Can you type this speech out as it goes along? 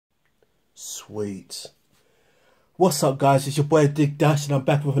Sweet. What's up, guys? It's your boy Dig Dash, and I'm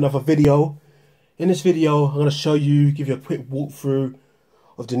back with another video. In this video, I'm going to show you, give you a quick walkthrough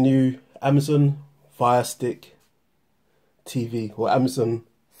of the new Amazon Firestick TV, or Amazon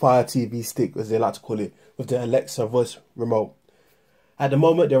Fire TV Stick, as they like to call it, with the Alexa voice remote. At the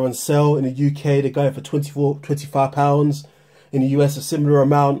moment, they're on sale in the UK. They're going for £25. In the US, a similar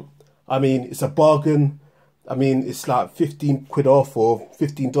amount. I mean, it's a bargain. I mean, it's like 15 quid off or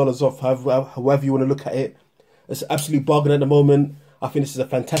 $15 off, however you want to look at it. It's an absolute bargain at the moment. I think this is a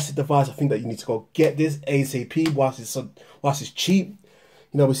fantastic device. I think that you need to go get this ASAP whilst it's cheap.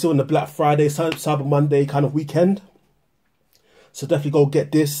 You know, we're still in the Black Friday, Cyber Monday kind of weekend. So definitely go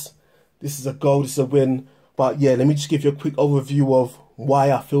get this. This is a go, this is a win. But yeah, let me just give you a quick overview of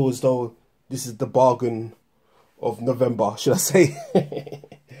why I feel as though this is the bargain of November, should I say.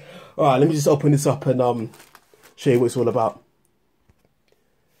 Alright, let me just open this up and show you what it's all about.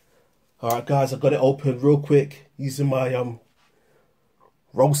 Alright guys, I got it open real quick using my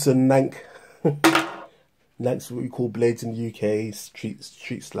Rolson Nank. Nank's what we call blades in the UK,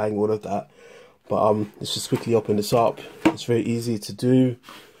 street slang, all of that. But let's just quickly open this up. It's very easy to do.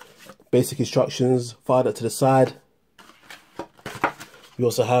 Basic instructions, fire that to the side. We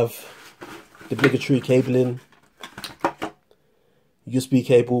also have the obligatory cabling, USB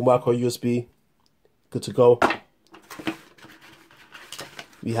cable, micro USB, good to go.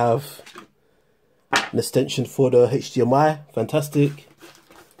 We have an extension for the HDMI, fantastic.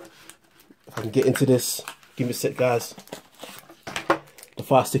 If I can get into this, give me a sec guys. The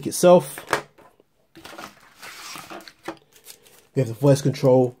Fire Stick itself. We have the voice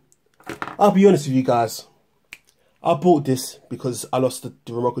control. I'll be honest with you guys, I bought this because I lost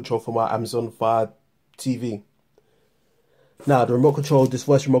the remote control for my Amazon Fire TV. Now the remote control, this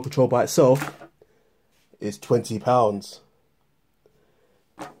voice remote control by itself is £20.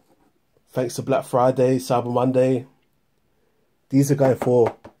 Thanks to Black Friday, Cyber Monday, these are going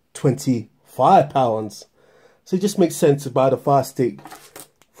for £25. So it just makes sense to buy the Fire Stick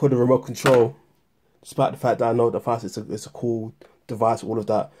for the remote control, despite the fact that I know the Fire Stick is a cool device, all of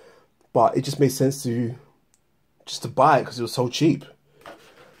that. But it just made sense to buy it because it was so cheap.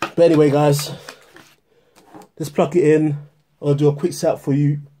 But anyway guys, let's plug it in. I'll do a quick setup for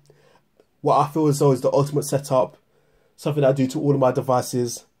you. What I feel as though is the ultimate setup. Something I do to all of my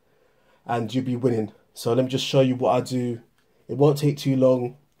devices. And you'll be winning. So let me just show you what I do. It won't take too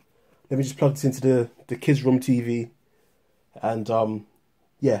long. Let me just plug this into the kids' room TV. And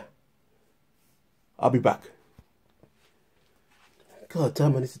yeah. I'll be back. God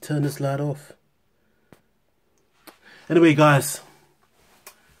damn, I need to turn this light off. Anyway guys.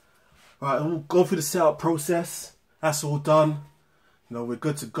 Alright, we'll go through the setup process. That's all done. You know, we're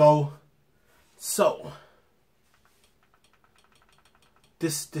good to go. So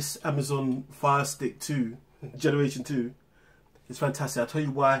this Amazon Fire Stick 2, Generation 2, is fantastic. I'll tell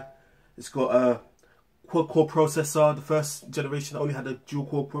you why. It's got a quad-core processor. The first generation only had a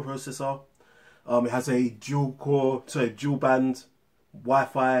dual-core processor. It has a dual band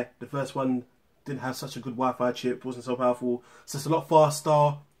Wi-Fi. The first one didn't have such a good Wi-Fi chip, wasn't so powerful. So it's a lot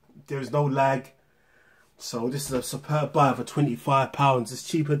faster. There is no lag. So this is a superb buy for £25. It's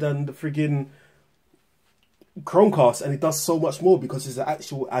cheaper than the friggin' Chromecast, and it does so much more because it's an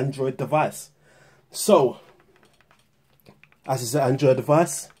actual Android device. So, as it's an Android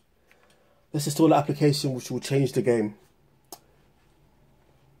device, let's install an application which will change the game.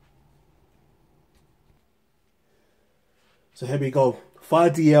 So here we go.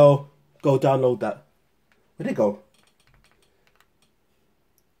 FireDL, go download that. Where'd it go?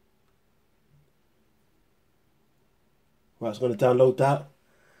 Right, I was going to download that.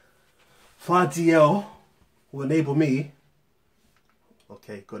 FireDL will enable me,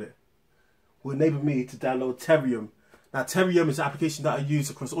 okay, got it, will enable me to download Terium. Now Terium is an application that I use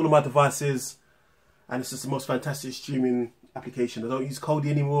across all of my devices, and it's just the most fantastic streaming application. I don't use Kodi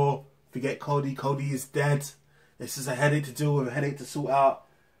anymore. Forget Kodi. Kodi is dead. It's just a headache to deal with, a headache to sort out.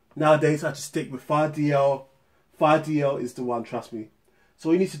 Nowadays I just stick with FireDL. FireDL is the one, trust me. So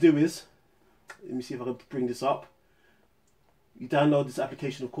all you need to do is, let me see if I can bring this up. You download this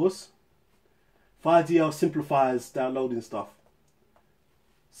application, of course. FireDL simplifies downloading stuff,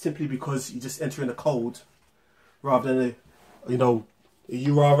 simply because you just enter in a code rather than a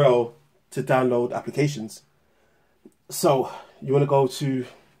URL to download applications. So you want to go to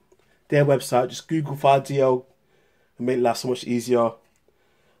their website, just Google FireDL, and make life so much easier.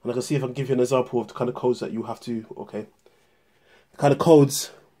 And I can see if I can give you an example of the kind of codes that you have to, okay, the kind of codes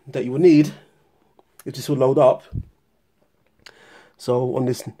that you will need if this will load up. So on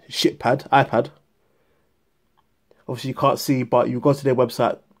this iPad, obviously you can't see, but you go to their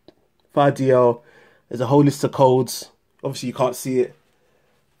website, FireDL. There's a whole list of codes. Obviously, you can't see it.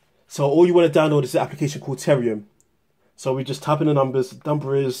 So all you want to download is the application called Terium. So we just type in the numbers. The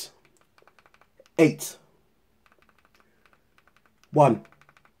number is 8 1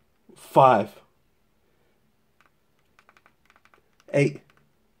 5 8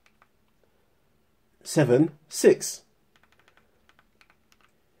 7 6.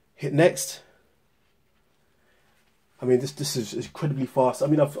 Hit next. I mean, this is incredibly fast. I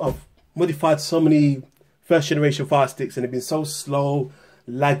mean, I've modified so many first generation Firesticks and they've been so slow,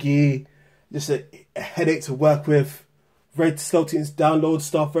 laggy, just a headache to work with. Very slow to download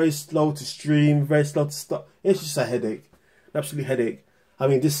stuff, very slow to stream, very slow to start. It's just a headache, an absolute headache. I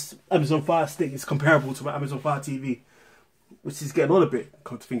mean, this Amazon Fire Stick is comparable to my Amazon Fire TV, which is getting on a bit,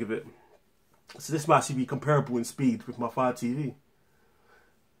 come to think of it. So this might actually be comparable in speed with my Fire TV.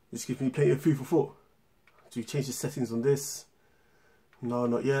 This gives me plenty of food for thought. Do you change the settings on this? No,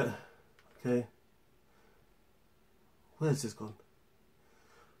 not yet. Okay. Where's this gone?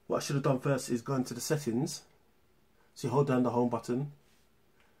 What I should have done first is go into the settings. So you hold down the home button.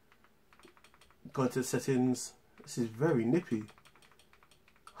 Go into the settings. This is very nippy.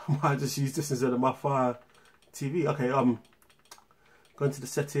 I might just use this instead of my Fire TV. Okay, go into the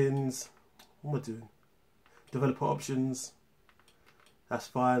settings. What am I doing? Developer options. That's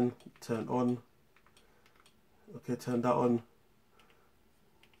fine. Turn on. Okay, turn that on.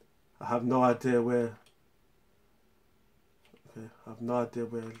 I have no idea where. Okay, I have no idea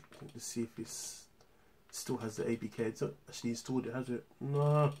where. Let's see if it still has the APK. It's not actually installed it, has it?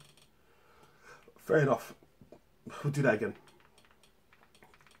 No. Fair enough. We'll do that again.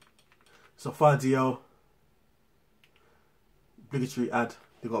 So FireDL, obligatory ad.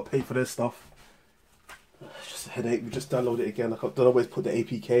 You've got to pay for this stuff. It's just a headache. We just download it again. I don't always put the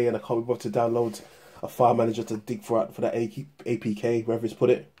APK, and I can't be bothered to download a file manager to dig for that APK, wherever it's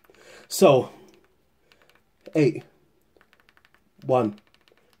put it. So 8 1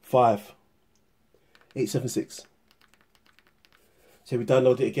 5 8 7 6. So we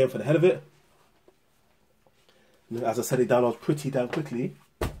download it again for the hell of it. And as I said, it downloads pretty damn quickly.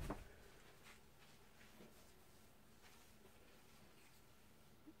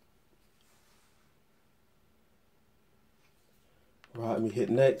 Right, and we hit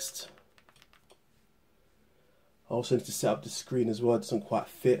next. I also need to set up the screen as well. It doesn't quite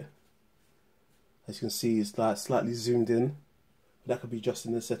fit. As you can see, it's like slightly zoomed in. That could be just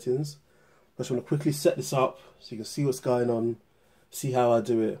in the settings. I just want to quickly set this up so you can see what's going on, see how I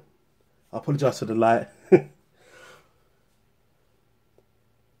do it. I apologise for the light.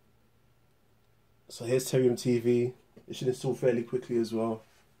 So here's Terium TV. It should install fairly quickly as well.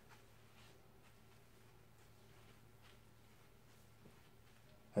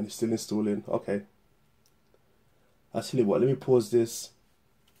 And it's still installing. Okay. Actually, what? Let me pause this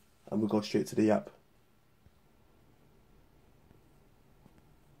and we'll go straight to the app.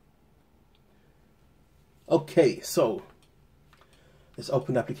 Okay, so let's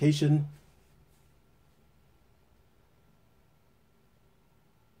open the application.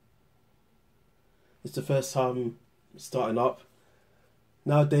 It's the first time starting up.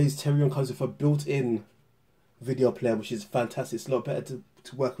 Nowadays, Terium comes with a built-in video player, which is fantastic. It's a lot better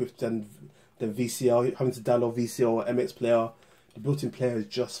to work with than VCR. Having to download VCR or MX player, the built-in player is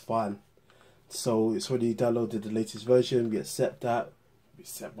just fine. So it's already downloaded the latest version. We accept that. We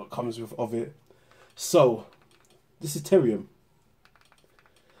accept what comes with of it. So this is Terium.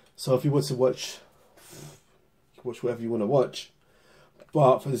 So if you want to watch, you can watch whatever you want to watch.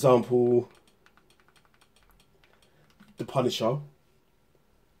 But for example, The Punisher.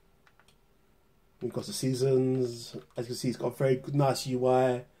 We've got the seasons. As you can see, it's got a very good, nice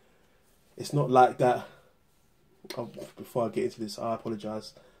UI. It's not like that. Oh, before I get into this, I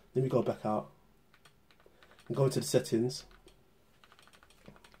apologise. Let me go back out and go into the settings.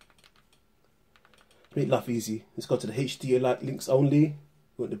 Make life easy. Let's go to the HD links only.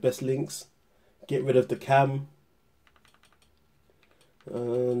 We want the best links. Get rid of the cam.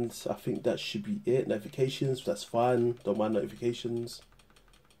 And I think that should be it. Notifications, that's fine. Don't mind notifications.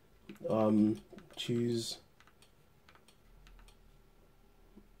 Choose.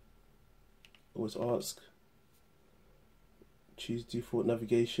 Always ask. Choose default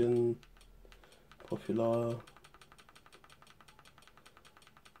navigation. Popular.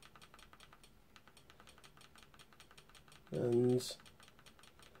 And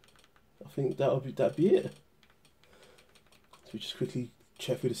I think that'd be it. So we just quickly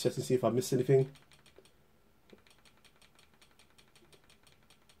check through the settings, see if I missed anything.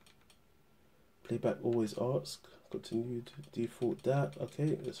 Playback always ask. Continue default that.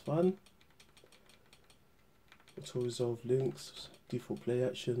 Okay, that's fine. Auto resolve links. Default play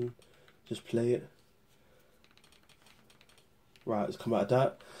action. Just play it. Right, let's come out of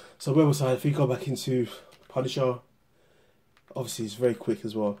that. So where was I? If we go back into Punisher, obviously it's very quick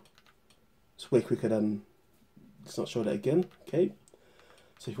as well. It's way quicker than, let's not show that again, okay?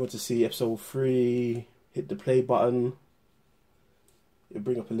 So if you want to see episode 3, hit the play button. It'll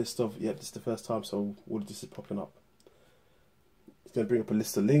bring up a list of, yep, this is the first time, so all of this is popping up. It's going to bring up a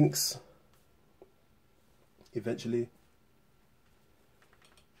list of links, eventually.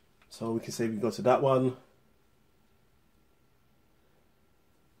 So we can say we go to that one.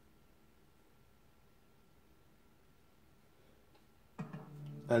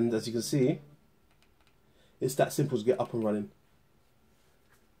 And as you can see, it's that simple to get up and running.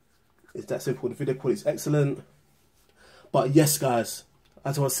 It's that simple. The video quality is excellent. But yes, guys,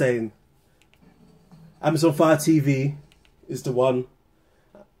 as I was saying, Amazon Fire TV is the one.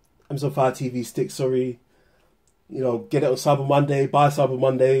 Amazon Fire TV Stick, sorry. You know, get it on Cyber Monday. Buy Cyber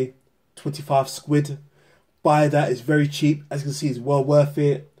Monday. 25 squid. Buy that. It's very cheap. As you can see, it's well worth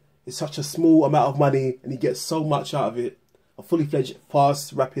it. It's such a small amount of money and you get so much out of it. A fully fledged,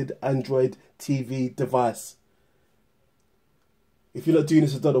 fast, rapid Android TV device. If you're not doing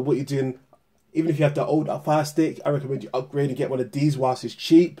this, I don't know what you're doing. Even if you have the old Firestick, I recommend you upgrade and get one of these whilst it's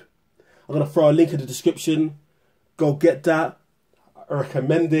cheap. I'm going to throw a link in the description. Go get that. I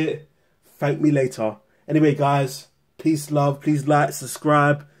recommend it. Thank me later. Anyway, guys, peace, love. Please like,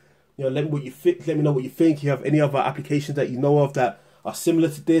 subscribe. You know, let me know what you think. If you have any other applications that you know of that are similar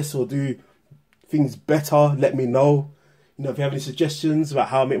to this or do things better, let me know. You know, if you have any suggestions about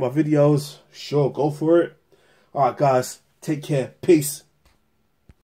how I make my videos, sure, go for it. Alright, guys, take care. Peace.